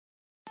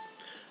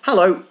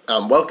Hello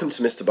and welcome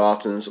to Mr.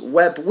 Barton's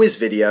Whizz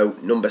video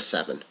number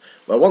 7,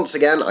 where once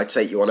again I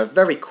take you on a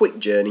very quick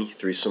journey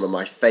through some of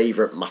my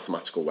favourite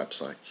mathematical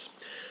websites.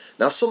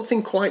 Now,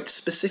 something quite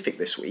specific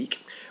this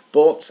week,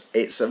 but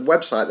it's a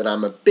website that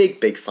I'm a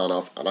big fan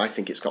of and I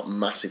think it's got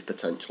massive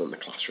potential in the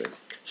classroom.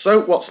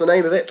 So what's the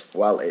name of it?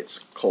 Well, it's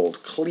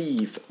called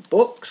Cleave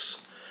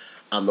Books,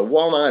 and the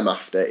one I'm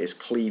after is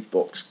Cleave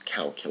Books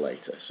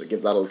Calculator. So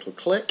give that a little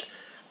click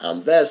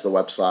and there's the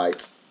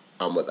website.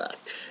 And we're there.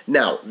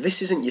 Now,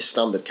 this isn't your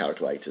standard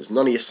calculators,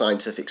 none of your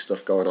scientific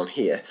stuff going on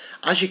here.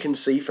 As you can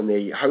see from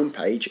the home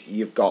page,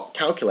 you've got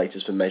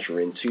calculators for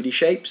measuring 2D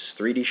shapes,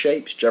 3D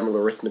shapes, general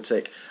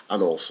arithmetic,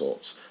 and all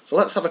sorts. So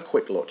let's have a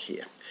quick look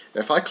here.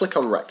 Now, if I click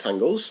on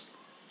rectangles,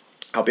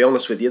 I'll be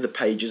honest with you, the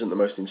page isn't the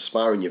most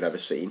inspiring you've ever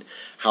seen.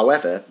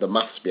 However, the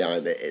maths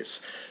behind it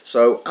is.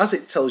 So, as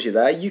it tells you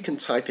there, you can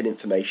type in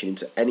information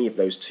into any of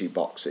those two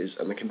boxes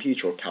and the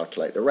computer will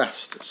calculate the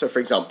rest. So, for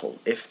example,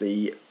 if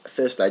the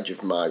first edge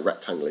of my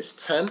rectangle is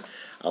 10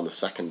 and the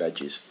second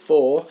edge is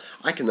 4,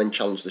 I can then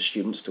challenge the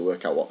students to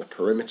work out what the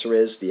perimeter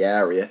is, the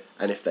area,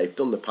 and if they've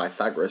done the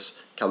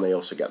Pythagoras, can they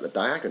also get the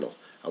diagonal?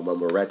 And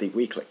when we're ready,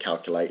 we click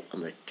calculate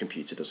and the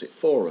computer does it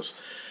for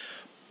us.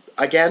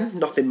 Again,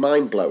 nothing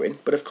mind-blowing,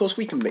 but of course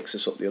we can mix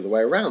this up the other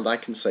way around. I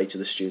can say to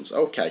the students,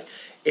 okay,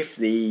 if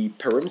the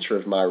perimeter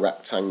of my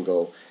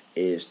rectangle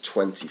is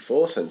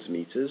 24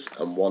 centimetres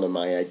and one of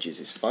my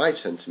edges is 5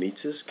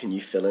 centimetres, can you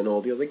fill in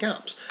all the other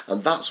gaps?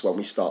 And that's when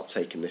we start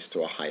taking this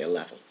to a higher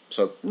level.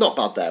 So not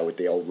bad there with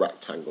the old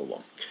rectangle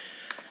one.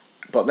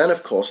 But then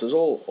of course there's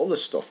all other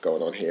stuff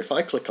going on here. If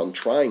I click on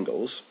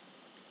triangles,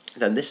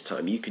 then this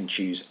time you can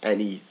choose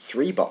any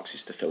 3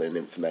 boxes to fill in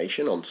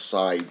information on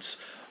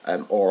sides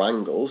or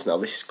angles. Now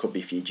this could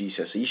be for your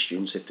GCSE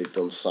students if they've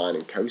done sine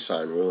and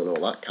cosine rule and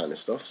all that kind of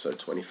stuff, so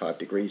 25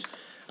 degrees,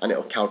 and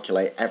it'll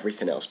calculate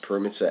everything else,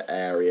 perimeter,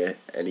 area,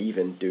 and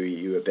even do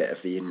you a bit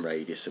of the in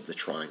radius of the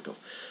triangle.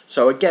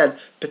 So again,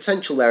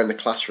 potential there in the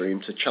classroom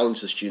to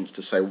challenge the students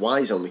to say why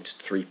is only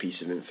 3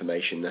 pieces of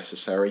information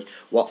necessary,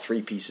 what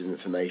 3 pieces of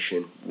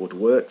information would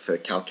work for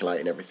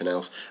calculating everything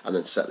else, and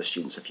then set the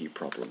students a few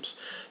problems.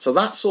 So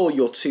that's all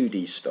your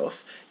 2D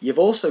stuff. You've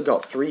also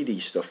got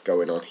 3D stuff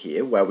going on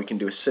here where we can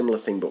do a similar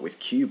thing but with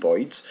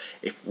cuboids.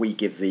 If we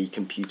give the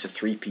computer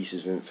 3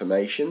 pieces of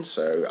information,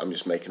 so I'm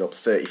just making up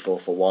 34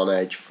 for one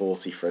edge,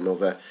 40 for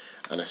another,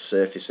 and a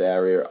surface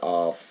area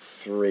of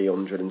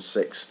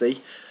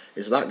 360.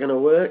 Is that going to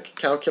work?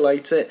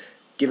 Calculate it.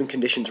 Given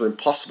conditions are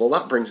impossible,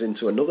 that brings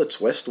into another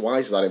twist. Why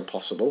is that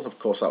impossible? Of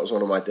course, that was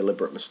one of my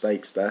deliberate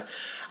mistakes there.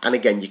 And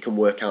again, you can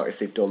work out if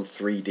they've done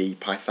 3D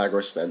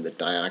Pythagoras, then the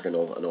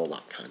diagonal and all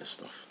that kind of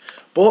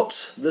stuff.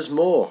 But there's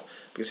more,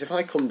 because if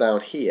I come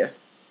down here,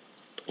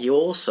 you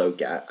also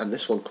get, and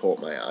this one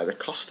caught my eye, the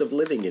cost of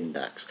living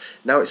index.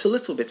 Now it's a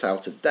little bit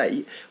out of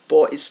date,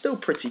 but it's still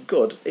pretty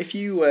good. If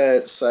you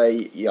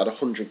say you had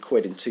 100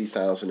 quid in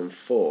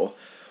 2004,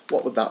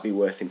 what would that be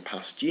worth in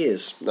past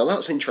years? Now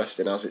that's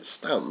interesting as it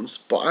stands,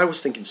 but I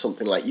was thinking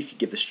something like you could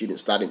give the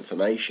students that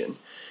information,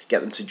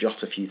 get them to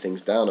jot a few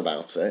things down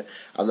about it,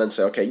 and then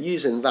say, okay,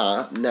 using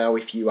that, now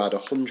if you had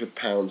 £100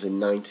 in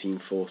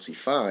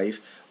 1945,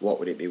 what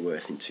would it be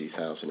worth in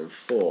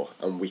 2004?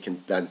 And we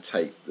can then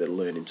take the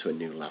learning to a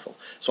new level.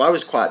 So I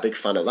was quite a big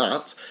fan of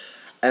that.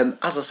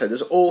 As I said,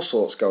 there's all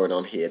sorts going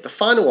on here. The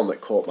final one that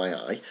caught my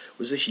eye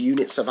was this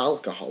units of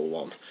alcohol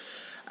one.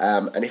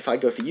 And if I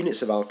go for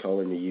units of alcohol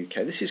in the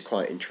UK, this is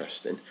quite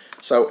interesting.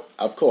 So,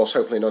 of course,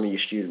 hopefully none of your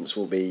students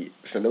will be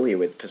familiar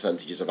with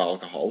percentages of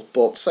alcohol,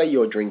 but say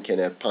you're drinking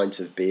a pint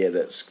of beer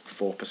that's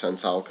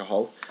 4%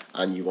 alcohol,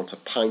 and you want a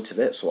pint of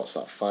it, so what's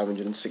that,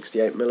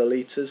 568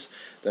 millilitres?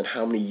 Then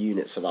how many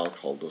units of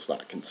alcohol does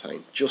that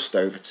contain? Just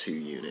over 2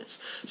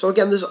 units. So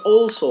again, there's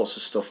all sorts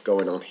of stuff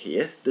going on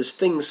here. There's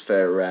things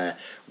for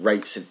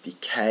rates of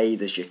decay,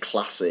 there's your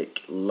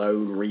classic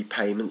loan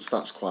repayments,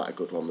 that's quite a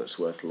good one that's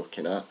worth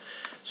looking at.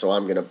 So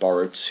I'm going to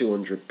borrow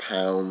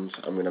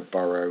 £200, I'm going to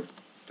borrow,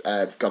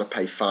 I've got to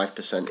pay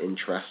 5%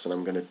 interest, and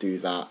I'm going to do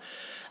that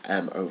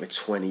over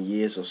 20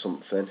 years or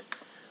something.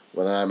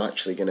 Well, then I'm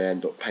actually going to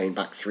end up paying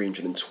back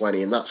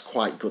 320, and that's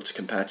quite good to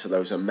compare to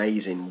those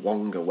amazing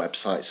Wonga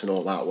websites and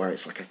all that, where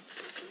it's like a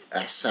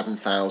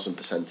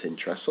 7,000%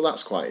 interest, so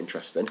that's quite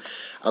interesting.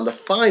 And the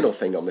final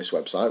thing on this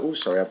website, oh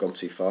sorry, I've gone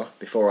too far,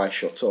 before I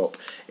shut up,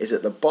 is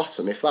at the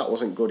bottom, if that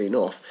wasn't good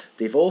enough,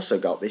 they've also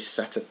got this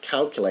set of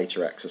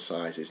calculator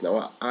exercises.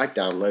 Now, I've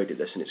downloaded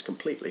this and it's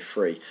completely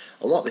free,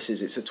 and what this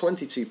is, it's a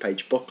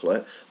 22-page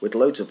booklet with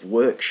loads of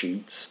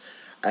worksheets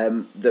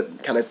that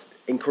kind of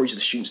encourage the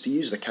students to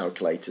use the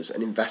calculators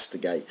and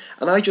investigate.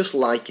 And I just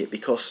like it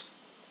because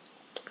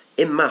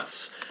in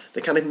maths,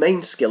 the kind of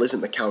main skill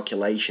isn't the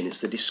calculation, it's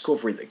the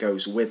discovery that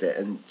goes with it,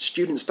 and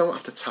students don't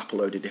have to tap a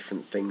load of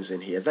different things in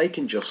here. They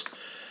can just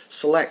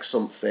select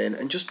something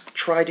and just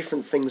try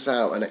different things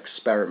out and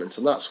experiment,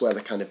 and that's where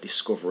the kind of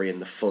discovery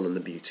and the fun and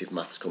the beauty of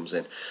maths comes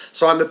in.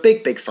 So I'm a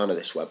big fan of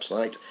this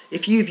website.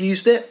 If you've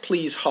used it,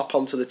 please hop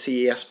onto the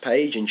TES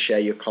page and share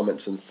your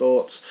comments and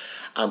thoughts,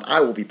 and I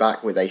will be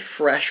back with a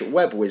fresh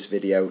Whizz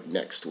video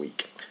next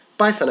week.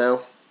 Bye for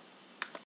now.